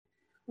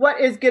What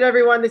is good,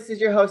 everyone? This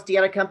is your host,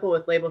 Deanna Kemple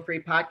with Label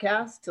Free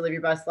Podcast. To live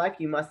your best life,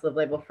 you must live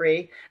label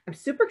free. I'm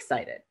super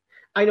excited.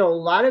 I know a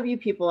lot of you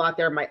people out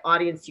there, my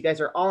audience, you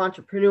guys are all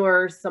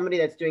entrepreneurs, somebody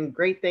that's doing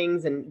great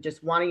things and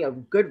just wanting a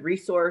good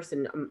resource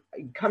and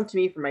come to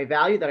me for my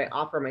value that I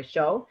offer on my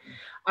show.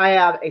 I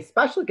have a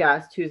special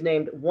guest who's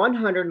named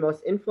 100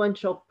 Most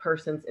Influential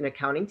Persons in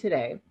Accounting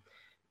Today,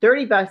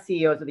 30 Best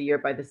CEOs of the Year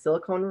by the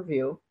Silicon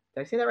Review.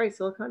 Did I say that right?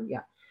 Silicon?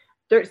 Yeah.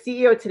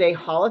 CEO Today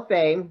Hall of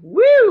Fame,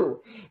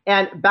 woo!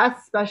 And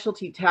Best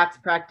Specialty Tax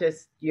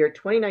Practice Year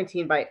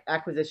 2019 by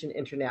Acquisition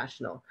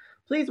International.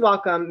 Please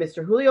welcome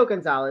Mr. Julio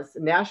Gonzalez,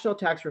 National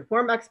Tax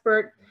Reform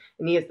Expert,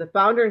 and he is the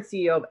founder and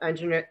CEO of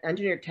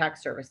Engineer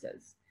Tax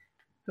Services.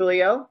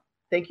 Julio,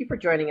 thank you for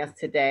joining us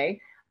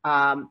today.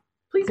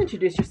 Please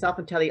introduce yourself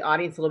and tell the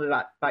audience a little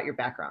bit about your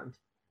background.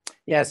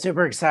 Yeah,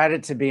 super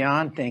excited to be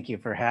on. Thank you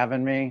for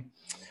having me.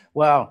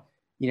 Well,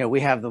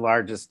 we have the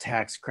largest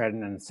tax credit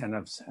and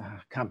incentives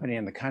company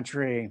in the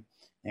country,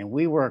 and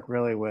we work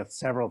really with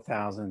several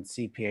thousand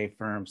CPA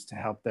firms to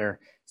help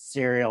their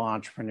serial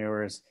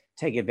entrepreneurs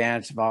take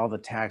advantage of all the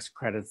tax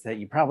credits that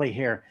you probably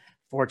hear.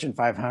 Fortune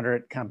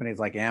 500 companies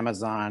like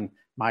Amazon,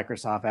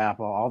 Microsoft,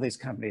 Apple, all these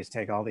companies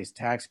take all these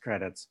tax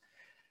credits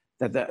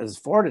that is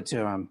afforded to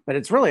them, but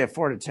it's really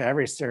afforded to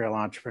every serial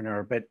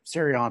entrepreneur. But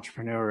serial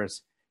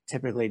entrepreneurs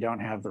typically don't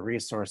have the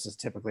resources,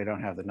 typically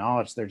don't have the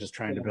knowledge. They're just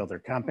trying to build their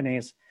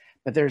companies.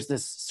 But there's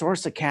this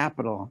source of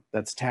capital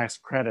that's tax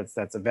credits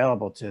that's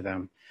available to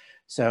them.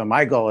 So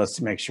my goal is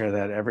to make sure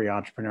that every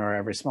entrepreneur,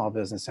 every small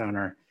business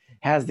owner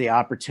has the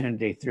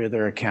opportunity through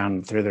their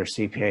accountant, through their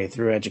CPA,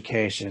 through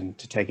education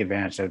to take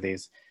advantage of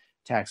these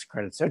tax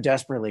credits so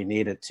desperately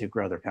needed to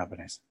grow their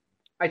companies.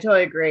 I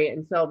totally agree.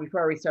 And so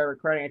before we start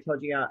recording, I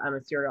told you I'm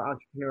a serial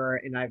entrepreneur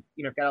and I've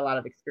got a lot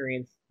of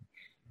experience,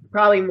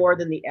 probably more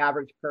than the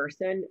average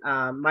person.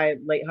 My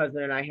late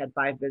husband and I had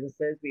 5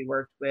 businesses. We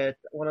worked with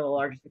one of the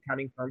largest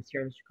accounting firms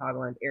here in the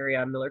Chicagoland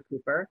area, Miller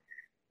Cooper.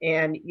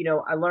 And,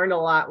 I learned a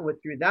lot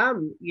through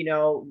them,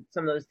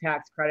 some of those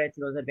tax credits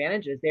and those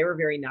advantages. They were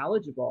very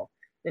knowledgeable.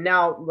 And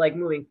now, like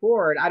moving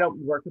forward, I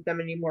don't work with them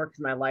anymore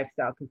because my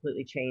lifestyle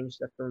completely changed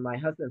after my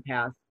husband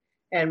passed.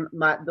 And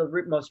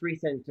the most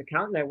recent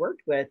accountant I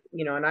worked with,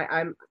 and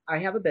I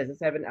have a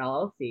business, I have an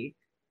LLC,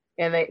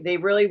 and they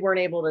really weren't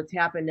able to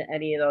tap into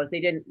any of those.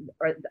 They didn't,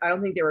 or I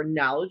don't think they were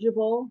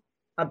knowledgeable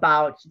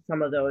about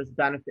some of those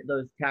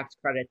those tax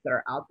credits that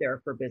are out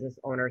there for business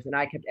owners. And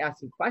I kept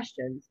asking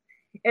questions,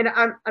 and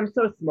I'm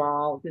so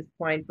small at this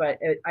point, but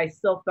I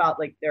still felt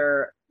like they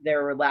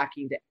were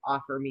lacking to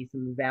offer me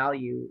some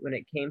value when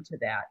it came to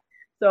that.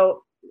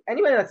 So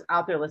anyone that's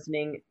out there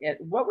listening,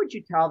 what would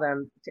you tell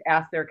them to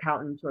ask their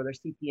accountant or their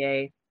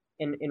CPA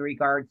in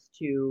regards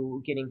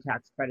to getting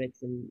tax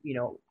credits, and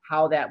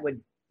how that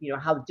would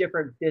how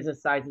different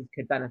business sizes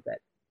could benefit?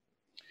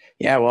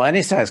 Yeah, well,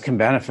 any size can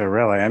benefit,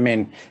 really. I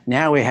mean,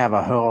 now we have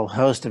a whole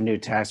host of new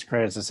tax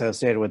credits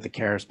associated with the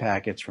CARES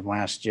package from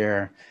last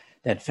year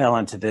that fell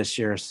into this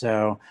year.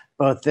 So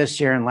both this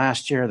year and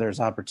last year, there's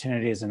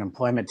opportunities in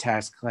employment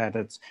tax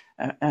credits,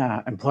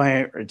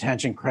 employee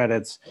retention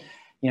credits,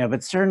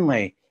 but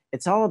certainly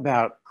it's all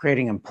about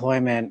creating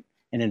employment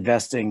and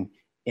investing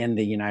in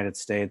the United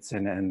States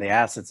and the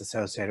assets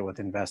associated with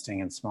investing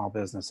in small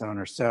business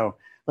owners. So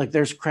like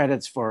there's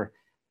credits for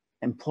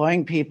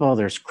employing people,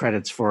 there's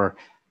credits for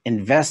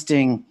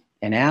investing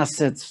in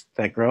assets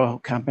that grow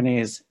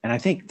companies. And I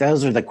think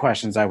those are the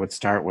questions I would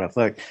start with.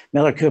 Look,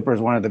 Miller Cooper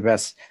is one of the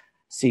best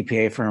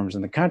CPA firms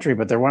in the country,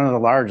 but they're one of the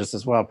largest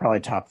as well, probably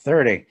top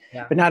 30.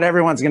 Yeah. But not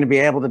everyone's going to be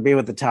able to be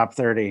with the top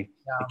 30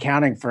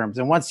 accounting firms.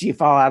 And once you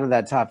fall out of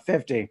that top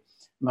 50,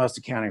 most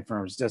accounting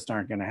firms just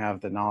aren't going to have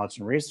the knowledge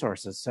and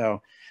resources.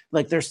 So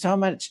like there's so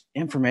much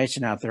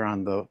information out there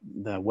on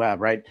the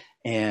web, right?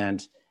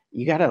 And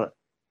you got to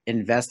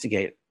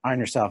investigate on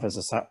yourself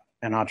as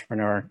an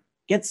entrepreneur.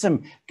 Get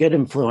some good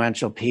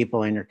influential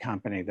people in your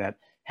company that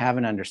have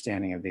an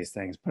understanding of these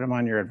things. Put them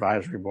on your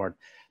advisory board.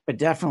 But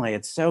definitely,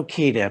 it's so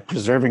key to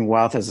preserving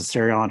wealth as a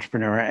serial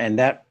entrepreneur, and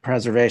that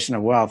preservation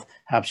of wealth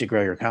helps you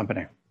grow your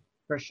company.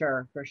 For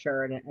sure.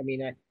 And I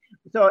mean,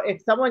 so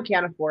if someone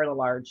can't afford a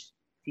large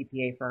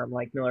CPA firm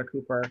like Miller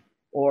Cooper,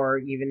 or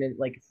even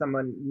like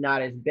someone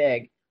not as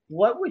big,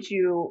 what would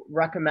you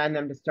recommend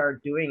them to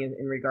start doing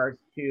in regards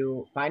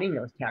to finding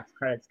those tax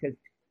credits? Because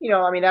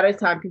I mean, that is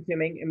time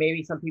consuming, and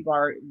maybe some people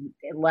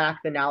lack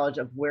the knowledge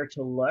of where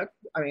to look.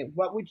 I mean,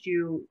 what would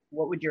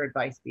your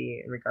advice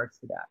be in regards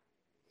to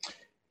that?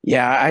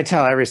 Yeah, I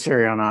tell every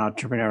serial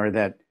entrepreneur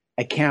that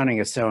accounting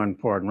is so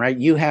important, right?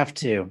 You're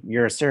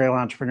a serial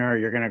entrepreneur,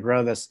 you're going to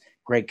grow this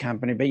great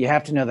company, but you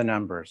have to know the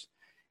numbers.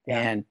 Yeah.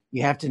 And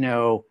you have to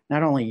know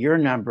not only your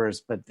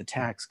numbers, but the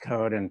tax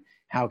code and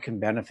how it can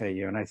benefit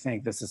you. And I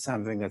think this is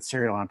something that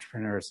serial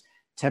entrepreneurs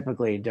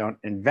typically don't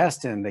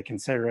invest in. They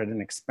consider it an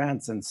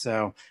expense. And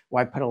so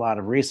why put a lot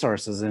of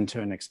resources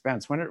into an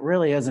expense when it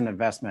really is an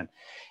investment?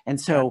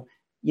 And so,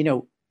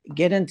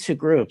 get into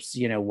groups,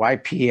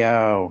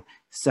 YPO,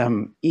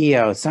 some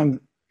EO, some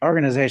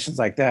organizations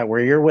like that, where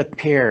you're with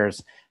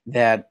peers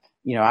that,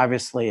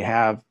 obviously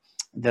have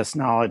this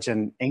knowledge,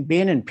 and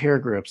being in peer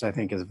groups, I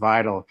think, is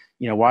vital.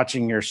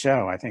 Watching your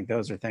show, I think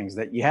those are things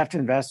that you have to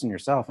invest in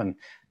yourself, and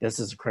this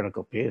is a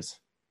critical piece.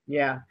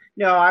 Yeah,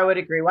 no, I would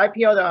agree.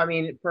 YPO though, I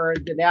mean, for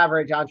the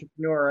average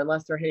entrepreneur,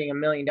 unless they're hitting $1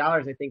 million,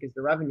 I think is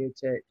the revenue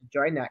to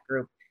join that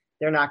group,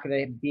 they're not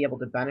going to be able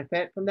to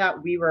benefit from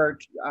that. We were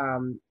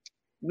going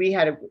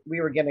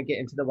to get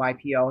into the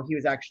YPO. He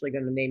was actually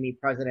going to name me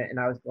president, and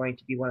I was going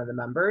to be one of the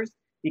members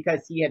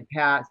because he had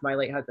passed. My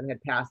late husband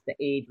had passed the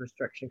age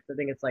restriction. Because I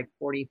think it's like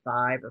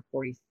 45 or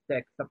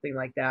 46, something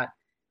like that.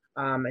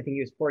 I think he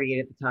was 48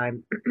 at the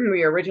time.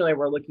 We originally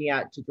were looking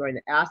at to join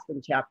the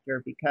Aspen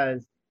chapter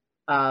because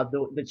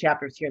the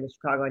chapters here in the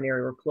Chicagoland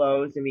area were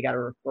closed, and we got a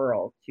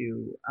referral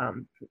to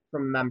from a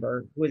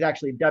member who is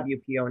actually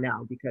WPO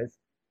now because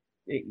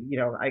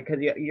because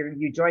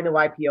you join the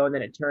YPO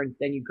and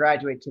then you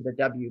graduate to the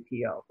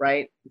WPO,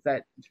 right?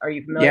 Are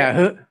you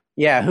familiar?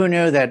 Who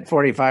knew that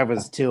 45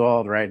 was too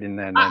old, right? And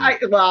then I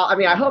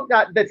hope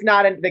that's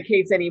not the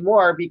case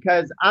anymore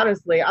because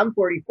honestly, I'm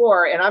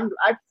 44 and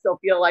I still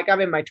feel like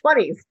I'm in my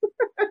 20s.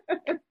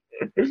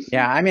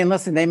 Yeah, I mean,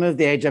 listen, they moved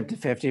the age up to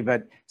 50,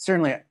 but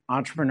certainly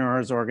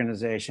Entrepreneurs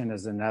Organization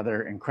is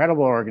another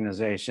incredible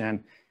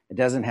organization. It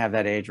doesn't have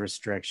that age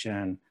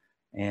restriction,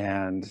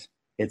 and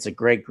it's a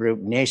great group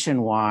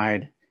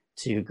nationwide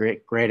to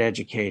great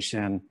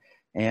education,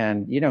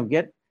 and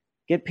get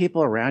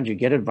people around you,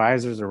 get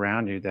advisors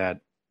around you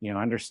that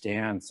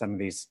understand some of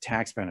these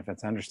tax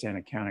benefits, understand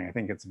accounting. I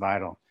think it's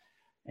vital.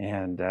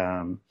 And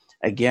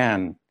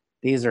again,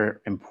 these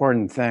are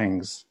important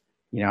things.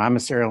 I'm a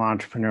serial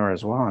entrepreneur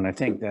as well, and I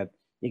think that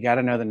you got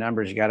to know the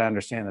numbers, you got to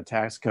understand the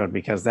tax code,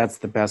 because that's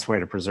the best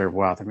way to preserve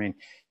wealth. I mean,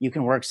 you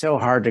can work so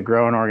hard to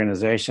grow an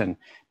organization,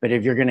 but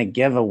if you're going to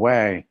give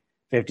away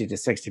 50 to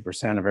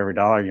 60% of every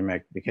dollar you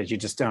make because you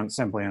just don't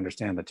simply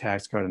understand the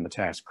tax code and the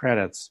tax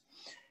credits,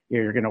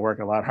 you're going to work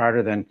a lot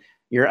harder than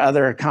your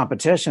other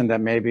competition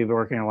that may be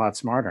working a lot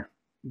smarter.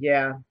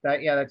 Yeah,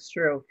 that's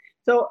true.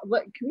 So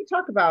can we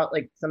talk about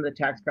like some of the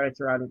tax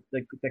credits around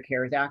the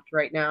CARES Act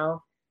right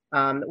now?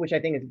 Which I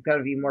think is going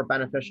to be more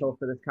beneficial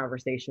for this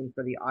conversation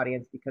for the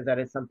audience because that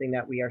is something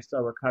that we are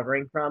still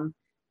recovering from.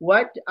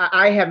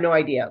 I have no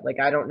idea. Like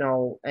I don't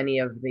know any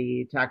of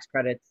the tax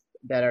credits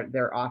that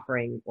they're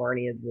offering or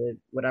any of the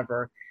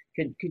whatever.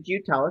 Could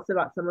you tell us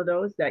about some of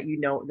those that you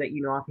know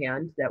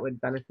offhand that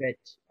would benefit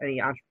any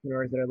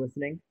entrepreneurs that are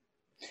listening?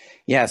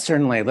 Yeah,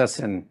 certainly.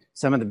 Listen,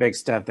 some of the big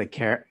stuff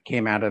that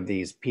came out of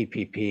these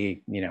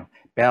PPP,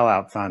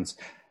 bailout funds,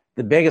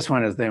 the biggest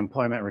one is the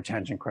employment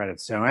retention credit.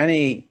 So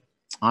any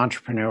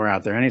entrepreneur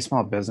out there, any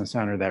small business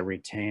owner that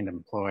retained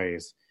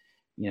employees,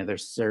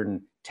 there's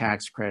certain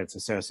tax credits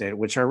associated,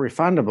 which are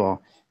refundable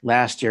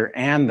last year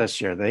and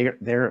this year.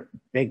 They're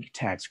big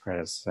tax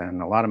credits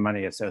and a lot of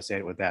money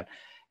associated with that.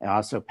 And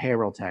also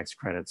payroll tax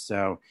credits.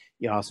 So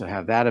you also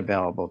have that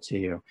available to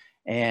you.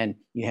 And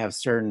you have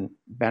certain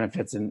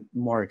benefits and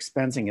more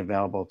expensing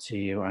available to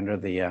you under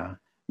the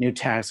new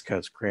tax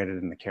codes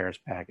created in the CARES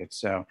package.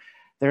 So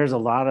there's a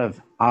lot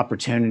of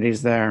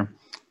opportunities there,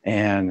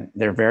 and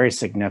they're very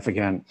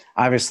significant.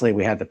 Obviously,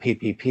 we had the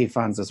PPP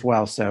funds as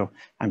well, so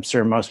I'm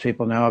sure most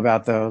people know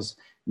about those.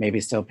 Maybe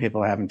still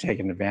people haven't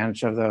taken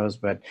advantage of those,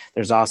 but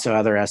there's also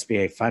other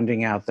SBA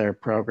funding out there,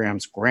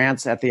 programs,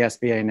 grants at the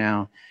SBA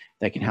now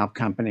that can help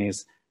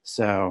companies.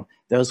 So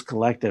those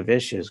collective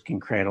issues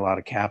can create a lot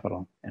of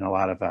capital and a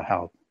lot of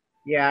help.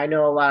 Yeah, I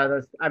know a lot of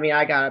those. I mean,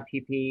 I got a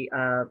PPE,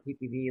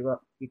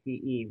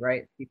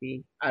 right?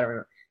 PP, I don't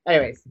know.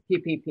 Anyways,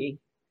 PPP.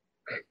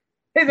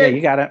 Yeah,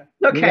 you got it.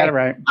 Okay. You got it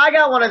right. I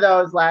got one of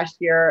those last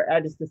year. I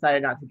just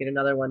decided not to get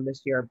another one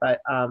this year,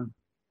 but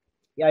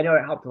yeah, I know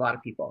it helped a lot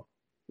of people.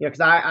 Because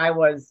I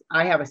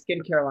have a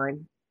skincare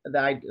line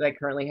that I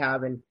currently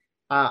have, and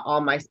all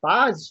my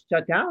spas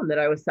shut down that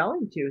I was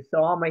selling to.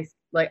 So all my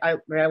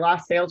I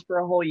lost sales for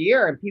a whole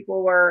year, and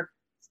people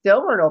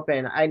still weren't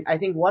open. I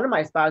think one of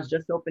my spas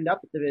just opened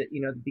up at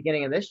the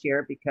beginning of this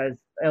year because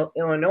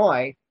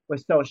Illinois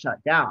was so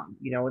shut down.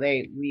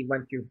 We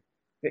went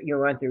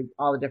through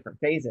all the different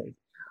phases.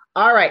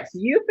 All right, so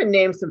you've been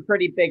named some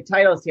pretty big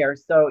titles here.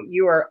 So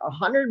you are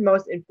 100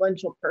 most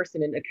influential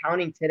person in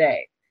accounting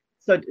today.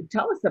 So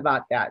tell us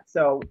about that.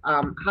 So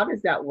how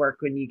does that work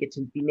when you get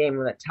to be named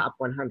in the top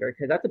 100?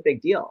 Because that's a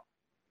big deal.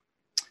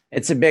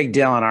 It's a big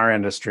deal in our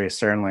industry,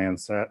 certainly, and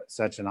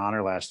such an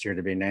honor last year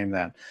to be named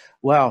that.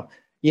 Well,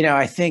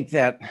 I think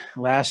that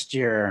last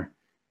year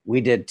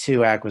we did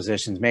 2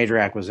 major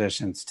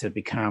acquisitions to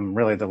become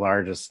really the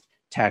largest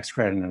tax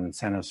credit and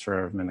incentives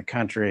firm in the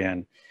country.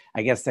 And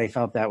I guess they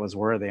felt that was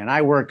worthy. And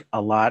I work a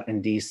lot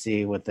in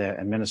DC with the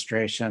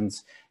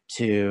administrations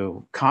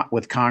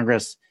with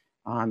Congress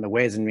on the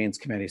Ways and Means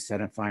Committee,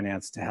 Senate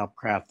Finance, to help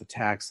craft the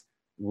tax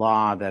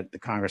law that the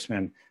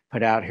congressmen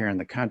put out here in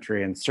the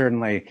country. And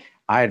certainly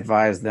I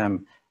advise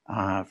them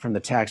from the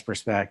tax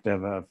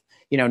perspective of,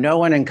 no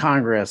one in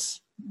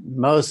Congress,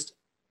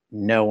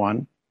 no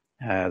one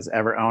has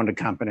ever owned a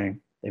company.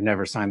 They've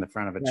never signed the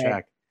front of a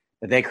check,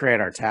 but they create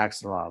our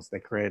tax laws. They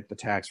create the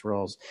tax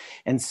rules.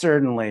 And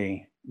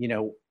certainly,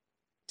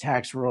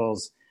 tax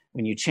rules,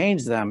 when you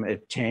change them,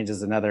 it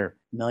changes another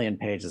million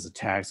pages of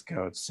tax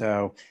code.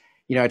 So,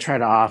 I try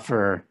to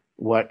offer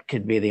what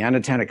could be the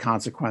unintended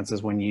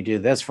consequences when you do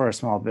this for a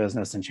small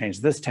business and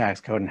change this tax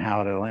code and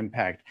how it'll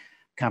impact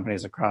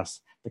companies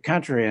across the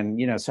country.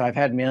 And, so I've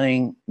had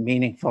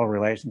meaningful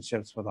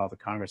relationships with all the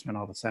congressmen,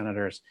 all the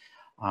senators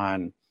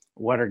on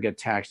what are good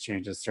tax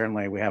changes.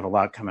 Certainly, we have a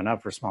lot coming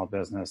up for small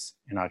business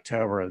in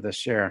October of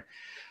this year.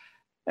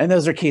 And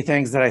those are key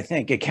things that I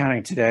think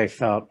Accounting Today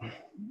felt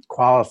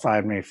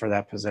qualified me for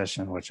that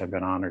position, which I've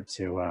been honored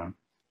to,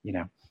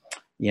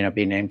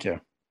 be named to.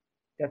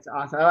 That's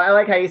awesome. I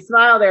like how you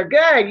smile there.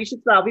 Good. You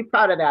should smile. Be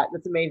proud of that.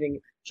 That's amazing.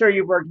 Sure,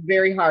 you've worked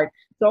very hard.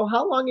 So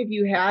how long have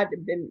you had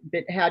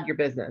your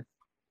business?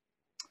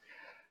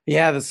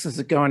 Yeah, this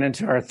is going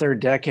into our third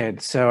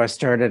decade. So I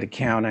started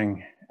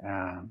accounting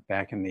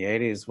back in the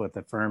 80s with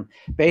a firm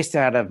based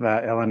out of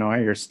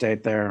Illinois, your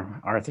state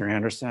there, Arthur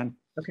Andersen.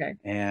 Okay.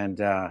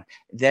 And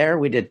there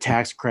we did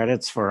tax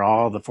credits for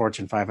all the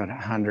Fortune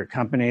 500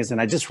 companies.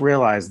 And I just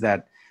realized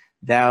that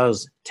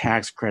those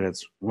tax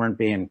credits weren't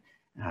being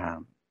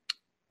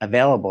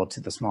available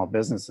to the small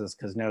businesses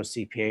because no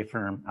CPA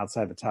firm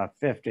outside the top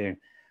 50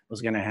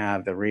 was going to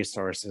have the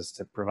resources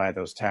to provide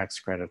those tax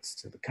credits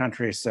to the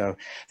country. So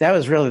that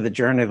was really the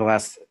journey of the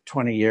last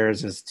 20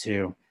 years, is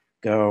to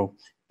go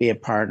be a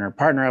partner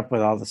up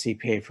with all the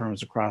CPA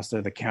firms across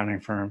there, the accounting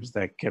firms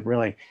that could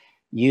really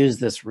use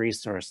this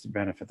resource to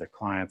benefit their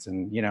clients.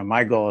 And,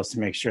 my goal is to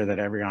make sure that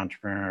every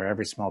entrepreneur,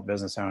 every small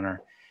business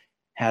owner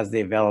has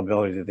the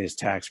availability to these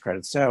tax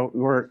credits. So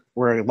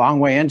we're a long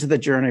way into the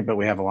journey, but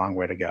we have a long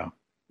way to go.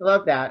 I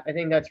love that. I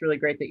think that's really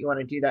great that you want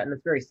to do that. And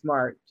it's very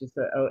smart, just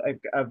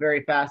a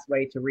very fast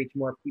way to reach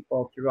more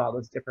people through all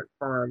those different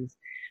firms.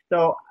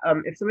 So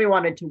if somebody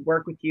wanted to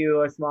work with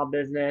you, a small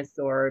business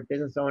or a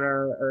business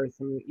owner or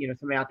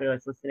somebody out there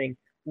that's listening,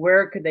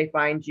 where could they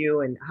find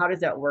you, and how does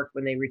that work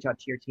when they reach out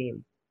to your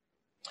team?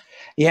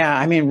 Yeah,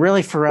 I mean,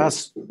 really for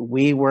us,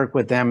 we work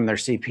with them and their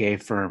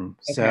CPA firm.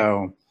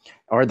 Okay.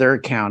 Or their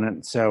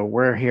accountant. So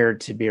we're here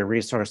to be a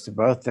resource to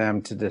both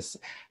them to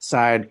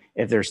decide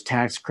if there's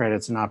tax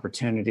credits and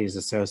opportunities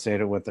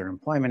associated with their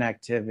employment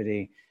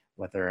activity,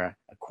 what they're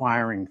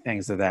acquiring,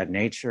 things of that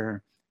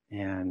nature.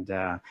 And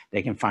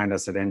they can find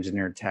us at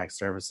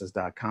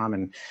engineeredtaxservices.com.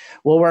 And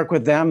we'll work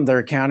with them, their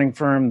accounting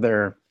firm,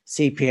 their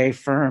CPA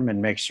firm,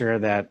 and make sure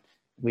that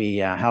we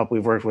help.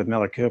 We've worked with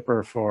Miller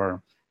Cooper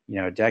for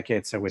a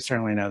decade, so we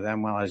certainly know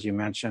them well, as you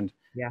mentioned.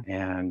 Yeah.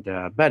 And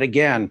but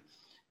again,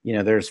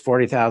 there's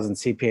 40,000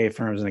 CPA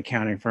firms and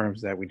accounting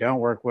firms that we don't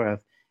work with,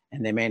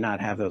 and they may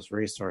not have those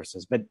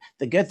resources. But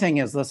the good thing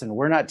is, listen,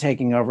 we're not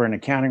taking over an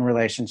accounting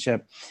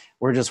relationship.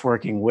 We're just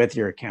working with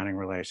your accounting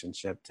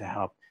relationship to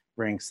help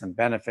bring some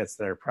benefits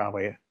that are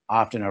probably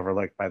often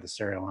overlooked by the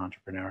serial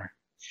entrepreneur.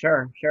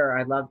 Sure.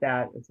 I love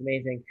that. It's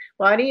amazing.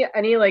 Well, any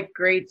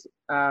great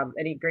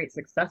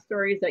success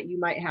stories that you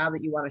might have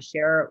that you want to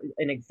share?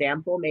 An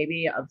example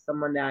maybe of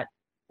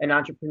an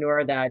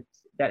entrepreneur that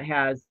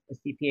has a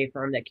CPA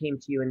firm that came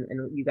to you and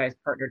you guys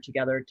partnered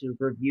together to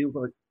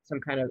review some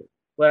kind of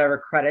whatever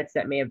credits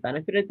that may have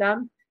benefited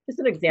them. Just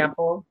an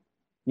example.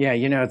 Yeah,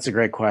 it's a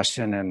great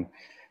question. And,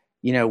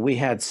 we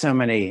had so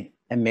many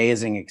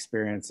amazing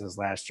experiences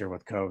last year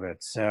with COVID.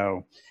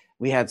 So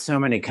we had so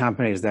many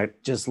companies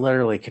that just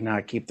literally could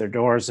not keep their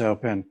doors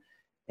open,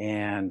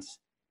 and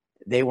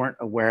they weren't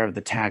aware of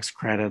the tax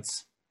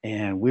credits.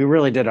 And we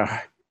really did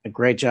a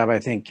great job, I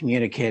think,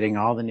 communicating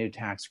all the new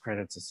tax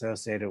credits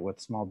associated with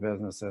small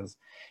businesses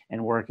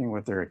and working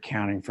with their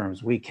accounting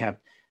firms. We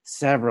kept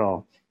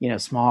several,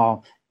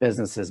 small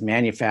businesses,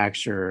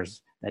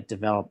 manufacturers that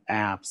develop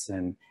apps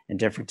and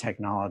different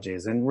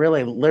technologies. And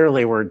really,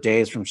 literally, we're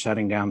days from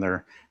shutting down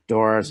their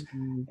doors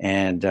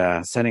and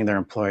sending their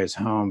employees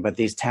home. But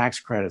these tax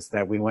credits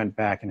that we went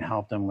back and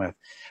helped them with,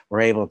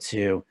 were able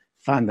to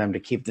fund them to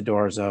keep the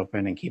doors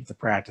open and keep the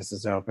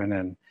practices open.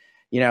 And,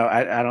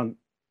 I don't,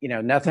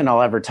 nothing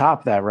will ever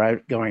top that,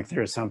 right? Going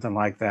through something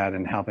like that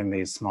and helping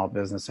these small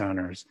business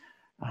owners,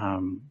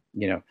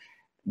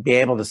 be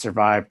able to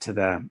survive to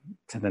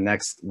the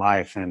next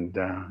life and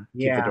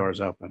keep the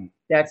doors open.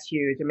 That's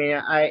huge. I mean,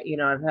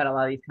 I've had a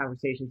lot of these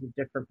conversations with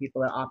different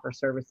people that offer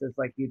services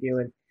like you do,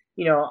 and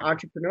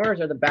entrepreneurs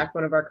are the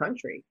backbone of our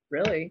country.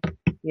 Really,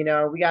 we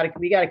got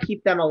to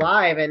keep them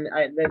alive. And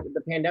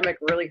the pandemic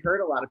really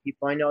hurt a lot of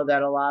people. I know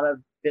that a lot of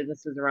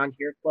businesses around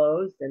here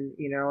closed, and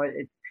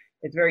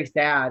it's very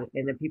sad.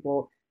 And the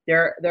people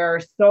there are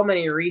so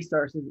many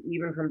resources,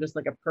 even from just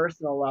like a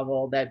personal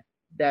level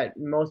that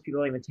most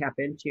people don't even tap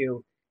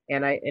into.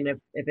 And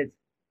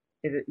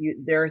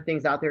there are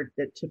things out there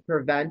that to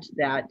prevent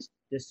that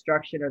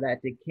destruction or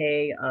that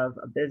decay of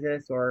a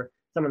business or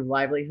someone's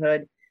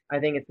livelihood. I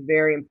think it's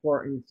very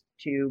important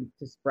to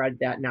spread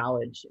that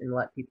knowledge and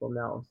let people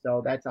know.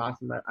 So that's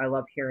awesome. I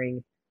love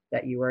hearing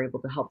that you were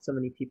able to help so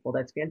many people.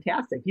 That's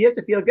fantastic. You have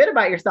to feel good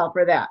about yourself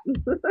for that.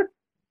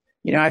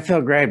 I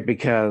feel great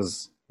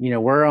because,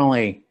 we're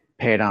only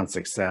paid on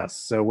success.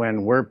 So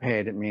when we're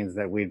paid, it means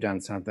that we've done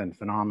something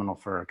phenomenal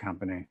for our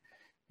company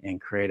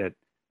and created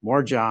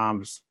more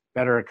jobs,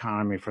 better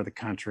economy for the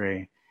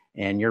country,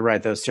 And you're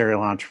right, those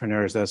serial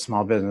entrepreneurs, those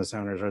small business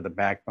owners are the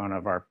backbone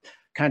of our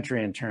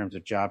country in terms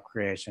of job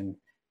creation,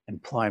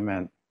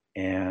 employment.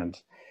 And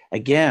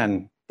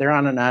again, they're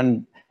on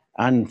an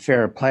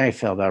unfair play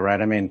field though,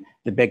 right? I mean,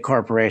 the big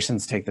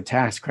corporations take the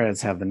tax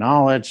credits, have the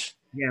knowledge.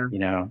 Yeah. You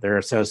know, they're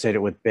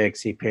associated with big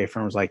CPA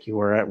firms like you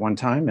were at one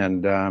time.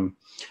 And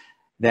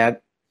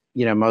that,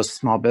 you know, most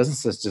small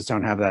businesses just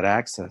don't have that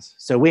access.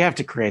 So we have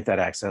to create that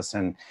access.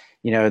 And,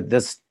 you know,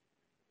 this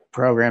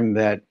program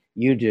that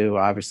you do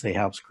obviously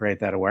helps create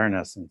that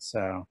awareness. And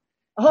so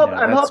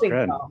I'm hoping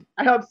good. so.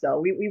 I hope so.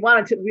 We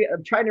wanted to,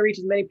 I'm trying to reach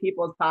as many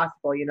people as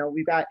possible. You know,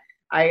 we've got,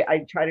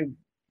 I try to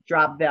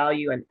drop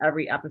value in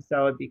every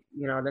episode. You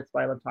know, that's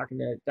why I love talking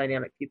to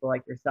dynamic people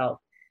like yourself.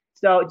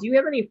 So do you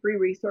have any free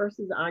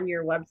resources on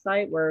your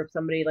website where if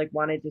somebody like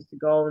wanted just to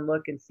go and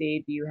look and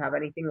see, do you have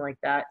anything like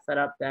that set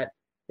up that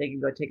they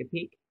can go take a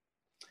peek?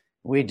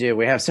 We do.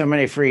 We have so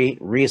many free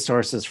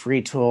resources,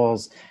 free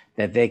tools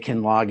that they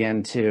can log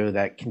into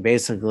that can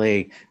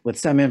basically, with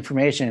some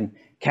information,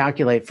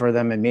 calculate for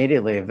them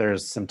immediately if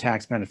there's some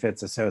tax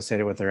benefits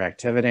associated with their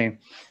activity.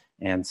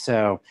 And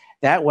so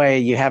that way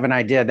you have an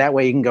idea. That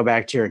way you can go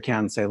back to your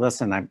account and say,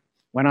 listen, I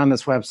went on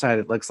this website.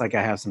 It looks like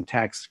I have some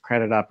tax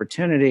credit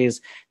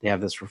opportunities. They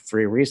have this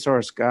free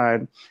resource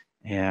guide.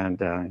 And,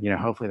 you know,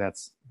 hopefully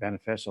that's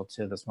beneficial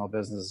to the small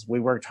businesses. We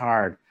worked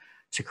hard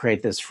to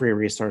create this free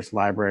resource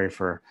library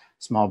for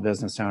small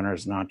business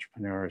owners and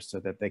entrepreneurs so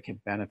that they can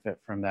benefit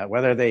from that,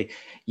 whether they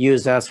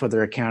use us with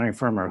their accounting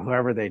firm or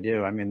whoever they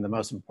do. I mean, the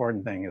most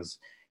important thing is,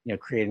 you know,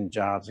 creating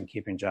jobs and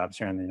keeping jobs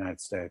here in the United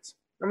States.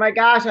 Oh my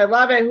gosh, I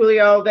love it,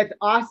 Julio. That's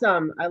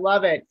awesome. I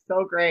love it.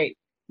 So great.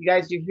 You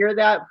guys, you hear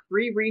that?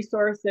 Free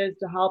resources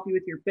to help you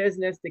with your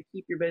business, to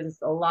keep your business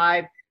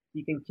alive.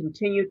 You can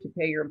continue to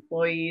pay your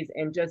employees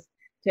and just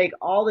take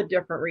all the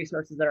different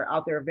resources that are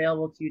out there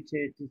available to you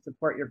to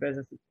support your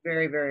business. It's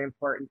very, very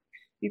important.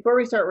 Before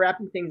we start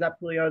wrapping things up,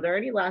 Julio, are there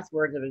any last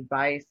words of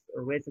advice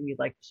or wisdom you'd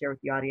like to share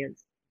with the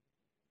audience?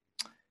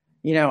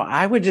 You know,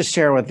 I would just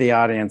share with the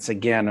audience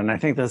again, and I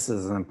think this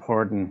is an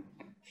important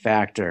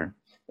factor,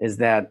 is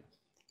that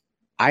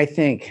I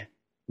think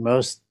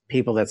most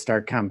people that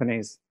start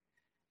companies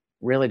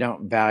really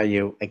don't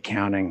value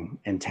accounting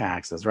and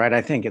taxes, right?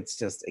 I think it's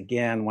just,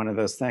 again, one of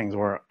those things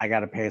where I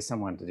got to pay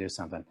someone to do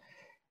something.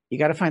 You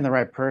got to find the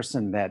right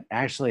person that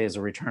actually is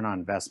a return on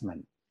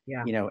investment.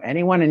 Yeah. You know,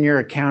 anyone in your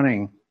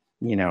accounting,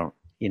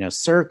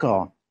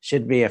 circle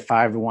should be a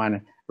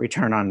 5-to-1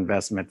 return on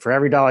investment. For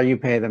every dollar you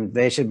pay them,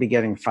 they should be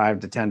getting $5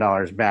 to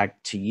 $10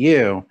 back to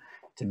you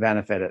to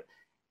benefit it.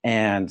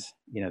 And,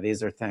 you know,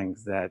 these are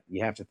things that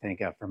you have to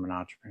think of from an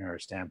entrepreneur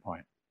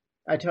standpoint.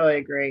 I totally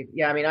agree.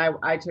 Yeah, I mean,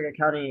 I took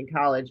accounting in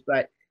college,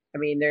 but I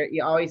mean,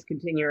 you always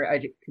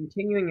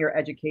continuing your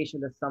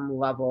education to some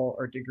level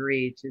or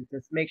degree to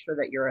just make sure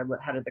that you're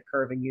ahead of the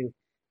curve and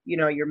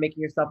you're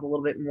making yourself a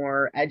little bit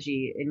more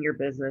edgy in your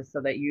business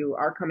so that you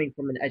are coming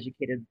from an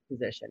educated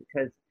position.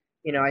 Because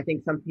I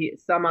think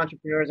some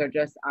entrepreneurs are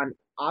just on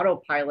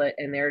autopilot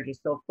and they're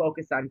just so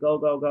focused on go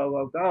go go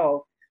go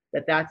go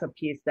that's a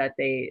piece that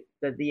the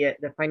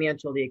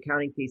financial, the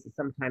accounting piece is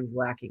sometimes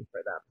lacking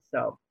for them.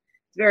 So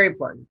it's very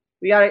important.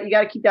 You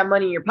gotta keep that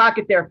money in your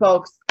pocket there,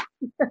 folks.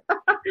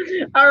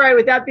 All right.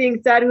 With that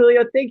being said,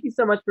 Julio, thank you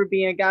so much for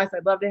being a guest.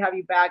 I'd love to have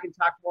you back and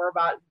talk more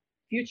about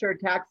future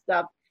tax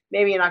stuff.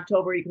 Maybe in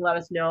October, you can let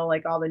us know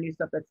like all the new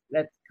stuff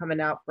that's coming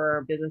out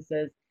for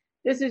businesses.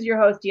 This is your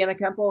host, Deanna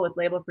Kemple with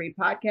Label Free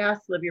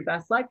Podcast. Live your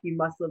best life. You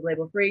must live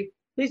label free.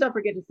 Please don't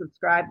forget to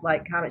subscribe,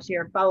 like, comment,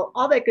 share, follow,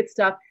 all that good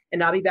stuff.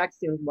 And I'll be back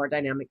soon with more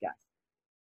dynamic guests.